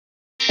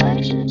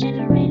function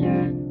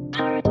generator,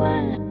 part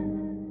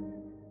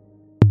 1.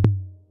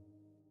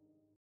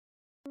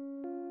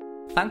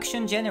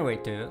 Function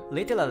generator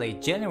literally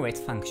generates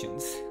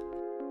functions.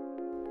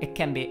 It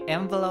can be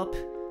envelope,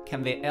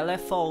 can be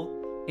LFO,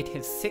 it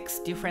has 6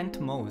 different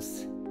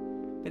modes.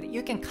 But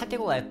you can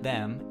categorize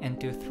them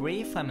into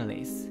 3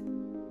 families.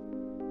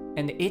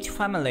 And each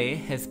family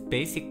has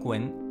basic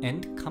one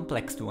and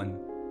complex one.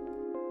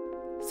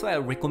 So I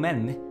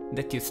recommend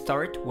that you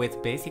start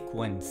with basic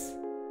ones.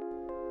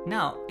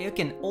 Now you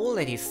can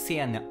already see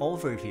an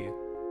overview.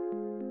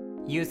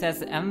 Use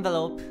as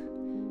envelope,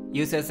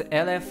 use as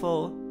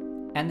LFO,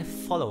 and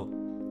follow,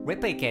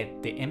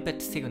 replicate the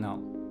input signal.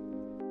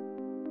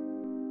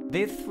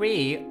 These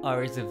 3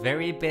 are the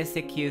very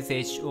basic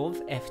usage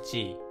of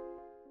FG.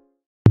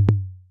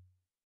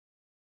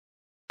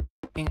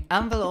 In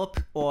envelope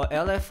or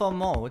LFO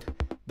mode,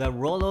 the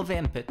role of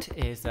input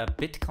is a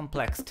bit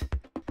complex.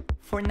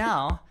 For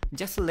now,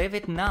 just leave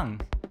it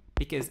none,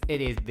 because it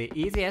is the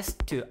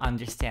easiest to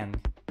understand.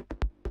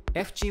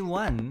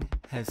 FG1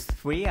 has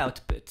 3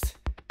 outputs,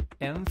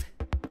 env,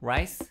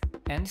 rise,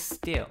 and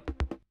steal.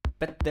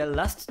 But the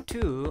last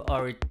 2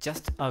 are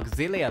just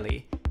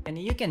auxiliary, and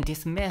you can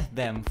dismiss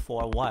them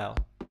for a while.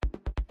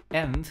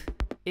 Env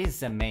is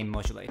the main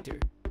modulator,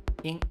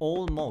 in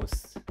all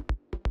modes.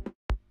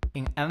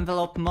 In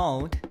envelope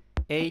mode,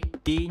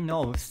 AD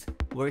nodes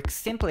work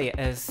simply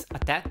as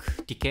attack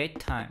decay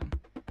time.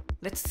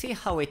 Let's see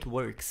how it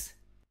works.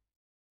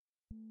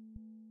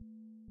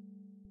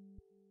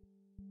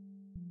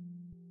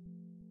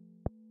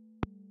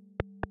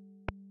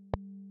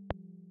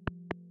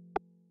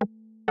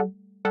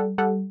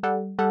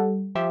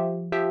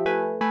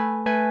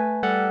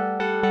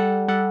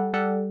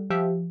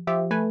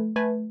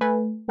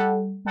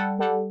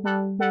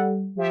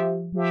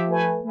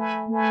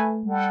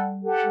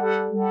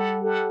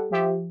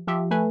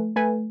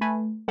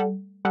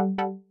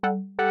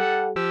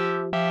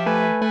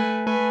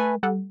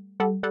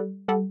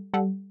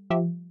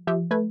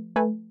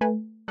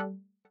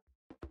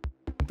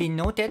 Be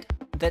noted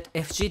that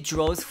FG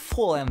draws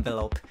full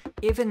envelope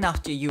even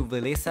after you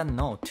release a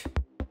note.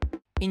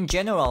 In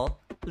general,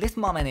 this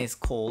moment is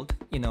called,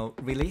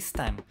 release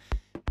time,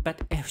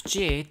 but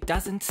FG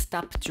doesn't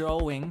stop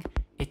drawing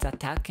its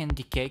attack and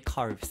decay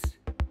curves.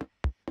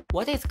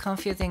 What is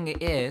confusing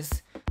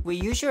is, we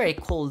usually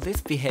call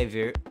this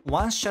behavior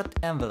one-shot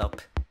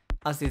envelope,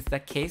 as is the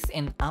case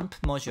in AMP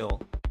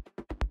module.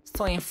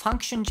 So in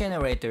function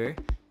generator,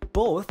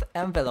 both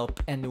envelope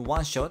and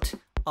one-shot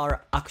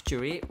are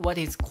actually what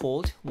is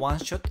called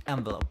one-shot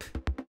envelope.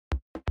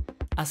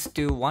 As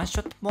to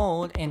one-shot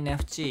mode in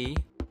FG,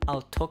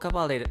 I'll talk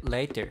about it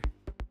later.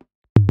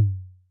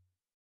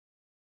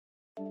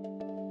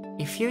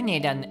 If you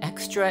need an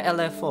extra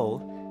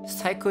LFO,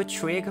 cycle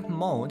trig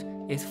mode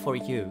is for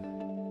you.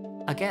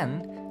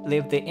 Again,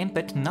 leave the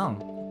input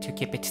none to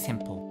keep it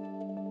simple.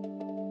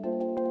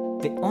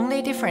 The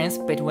only difference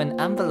between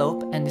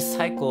envelope and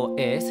cycle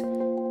is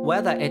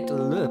whether it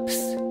loops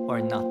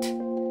or not.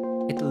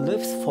 It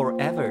loops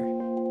forever,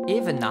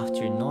 even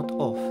after not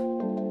off.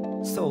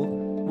 So,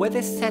 with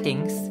these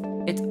settings,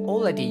 it's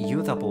already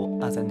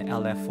usable as an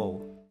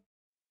LFO.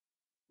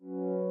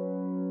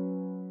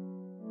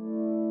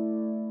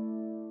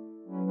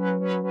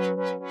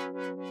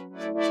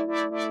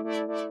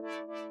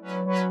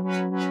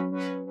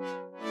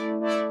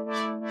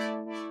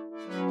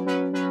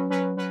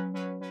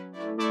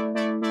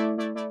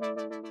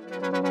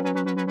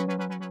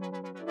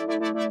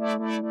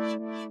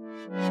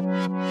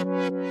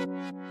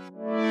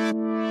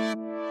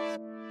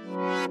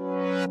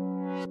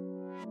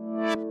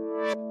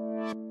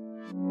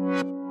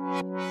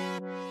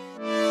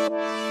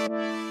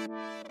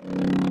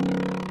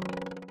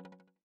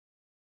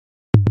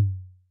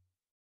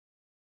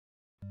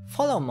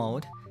 Follow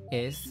mode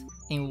is,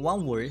 in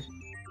one word,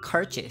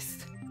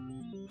 purchase.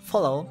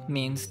 Follow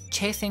means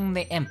chasing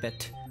the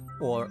input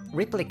or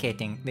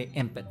replicating the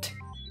input.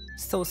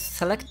 So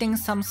selecting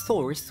some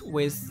source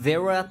with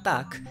 0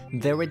 attack,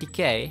 0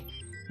 decay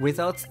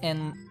results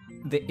in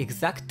the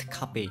exact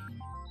copy,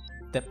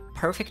 the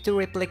perfect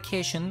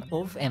replication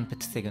of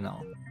input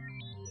signal.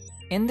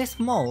 In this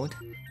mode,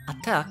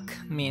 attack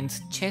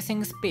means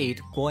chasing speed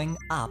going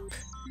up,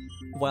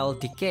 while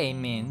decay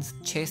means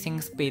chasing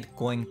speed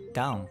going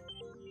down.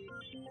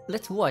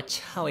 Let's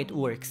watch how it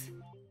works.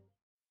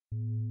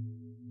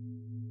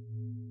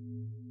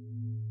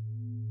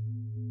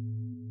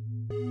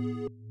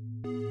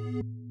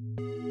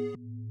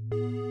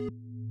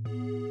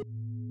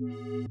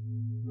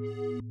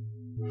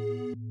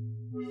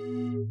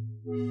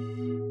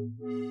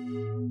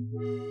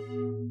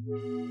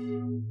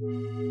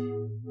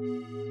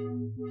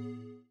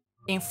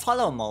 In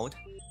follow mode,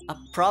 a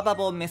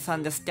probable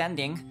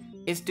misunderstanding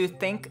is to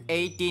think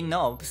AD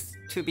knobs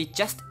to be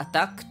just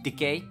attack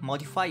decay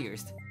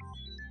modifiers.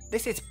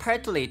 This is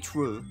partly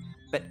true,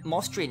 but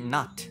mostly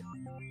not.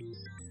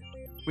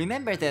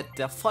 Remember that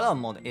the follow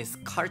mode is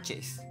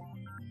purchase.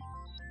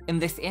 In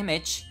this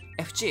image,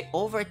 FG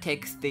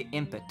overtakes the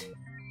input.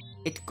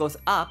 It goes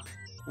up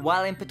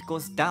while input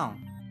goes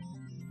down.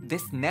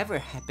 this never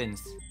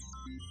happens.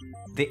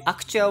 The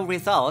actual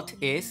result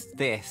is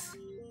this.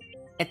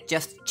 It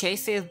just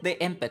chases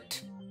the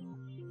input.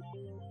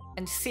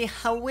 And see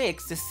how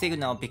weak the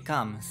signal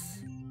becomes.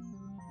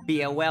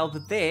 Be aware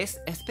of this,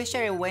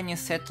 especially when you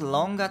set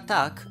long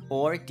attack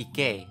or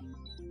decay.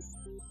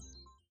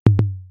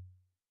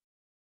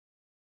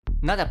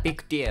 Not a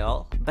big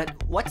deal,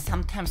 but what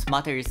sometimes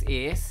matters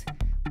is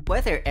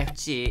whether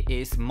FG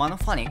is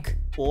monophonic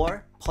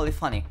or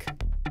polyphonic.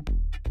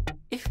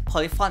 If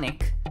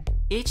polyphonic,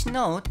 each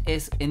note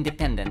is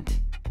independent,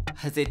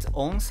 has its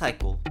own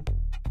cycle.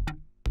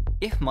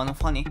 If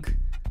monophonic,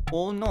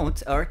 all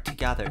notes are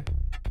together,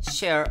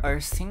 share a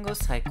single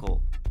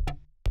cycle.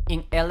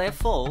 In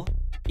LFO,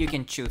 you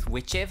can choose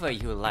whichever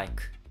you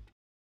like.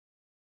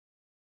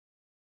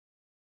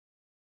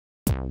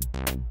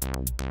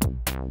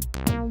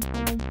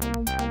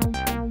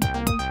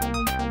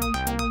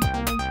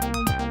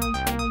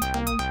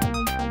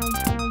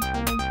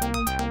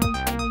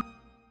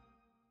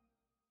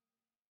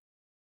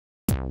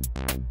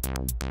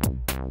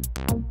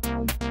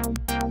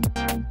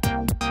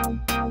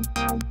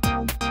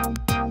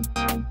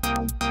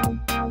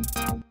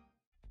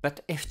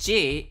 But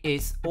FG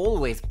is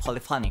always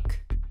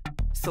polyphonic,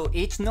 so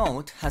each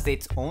note has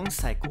its own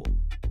cycle.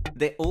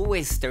 They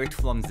always start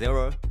from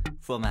zero,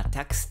 from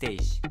attack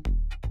stage.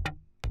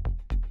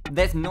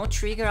 There's no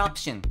trigger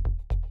option,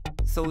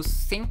 so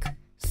sync,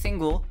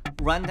 single,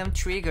 random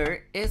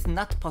trigger is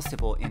not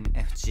possible in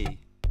FG.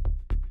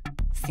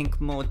 Sync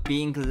mode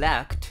being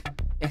lacked,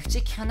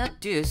 FG cannot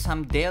do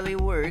some daily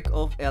work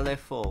of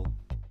LFO.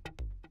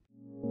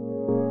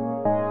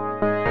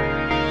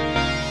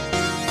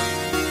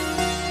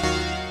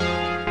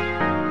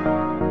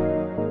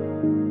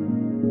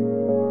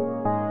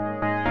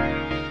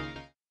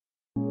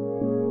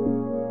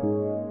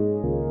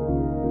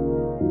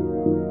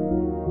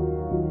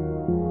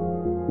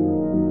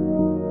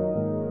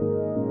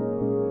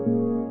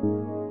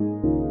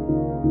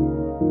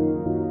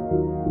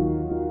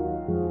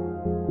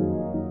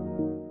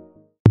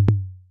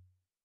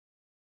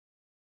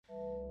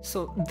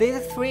 So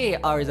these three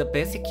are the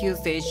basic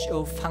usage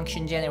of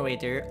function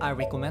generator I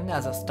recommend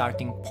as a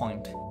starting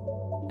point.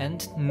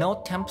 And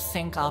no temp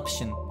sync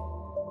option.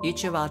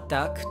 Each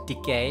attack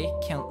decay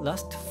can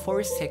last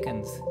 4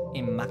 seconds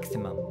in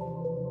maximum.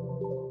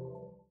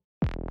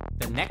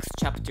 The next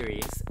chapter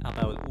is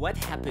about what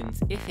happens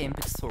if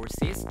input source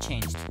is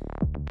changed.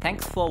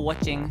 Thanks for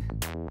watching.